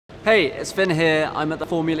Hey, it's Finn here. I'm at the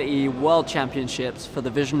Formula E World Championships for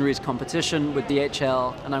the Visionaries competition with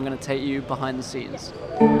DHL, and I'm going to take you behind the scenes.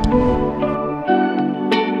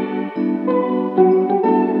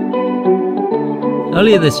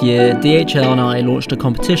 Earlier this year, DHL and I launched a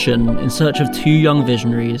competition in search of two young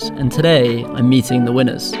visionaries, and today I'm meeting the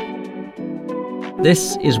winners.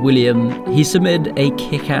 This is William. He submitted a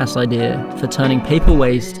kick-ass idea for turning paper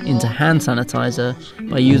waste into hand sanitizer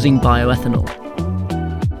by using bioethanol.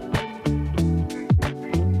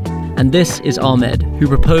 And this is Ahmed, who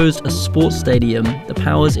proposed a sports stadium that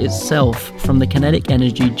powers itself from the kinetic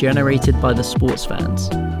energy generated by the sports fans.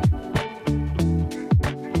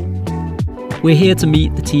 We're here to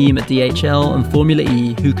meet the team at DHL and Formula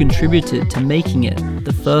E who contributed to making it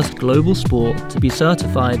the first global sport to be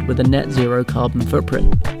certified with a net zero carbon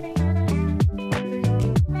footprint.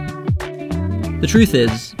 The truth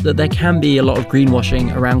is that there can be a lot of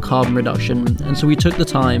greenwashing around carbon reduction, and so we took the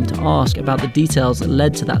time to ask about the details that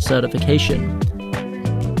led to that certification.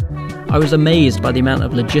 I was amazed by the amount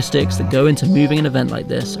of logistics that go into moving an event like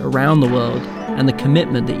this around the world, and the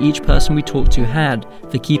commitment that each person we talked to had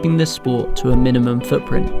for keeping this sport to a minimum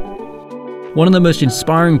footprint. One of the most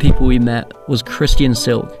inspiring people we met was Christian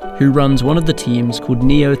Silk, who runs one of the teams called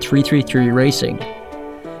Neo 333 Racing.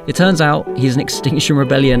 It turns out he's an Extinction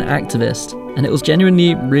Rebellion activist, and it was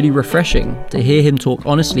genuinely really refreshing to hear him talk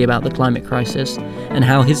honestly about the climate crisis and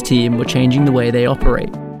how his team were changing the way they operate.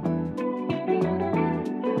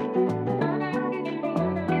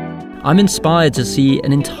 I'm inspired to see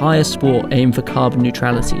an entire sport aim for carbon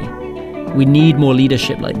neutrality. We need more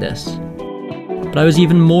leadership like this. But I was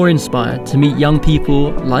even more inspired to meet young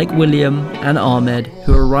people like William and Ahmed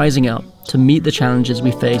who are rising up to meet the challenges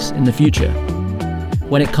we face in the future.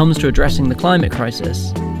 When it comes to addressing the climate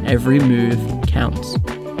crisis, every move counts.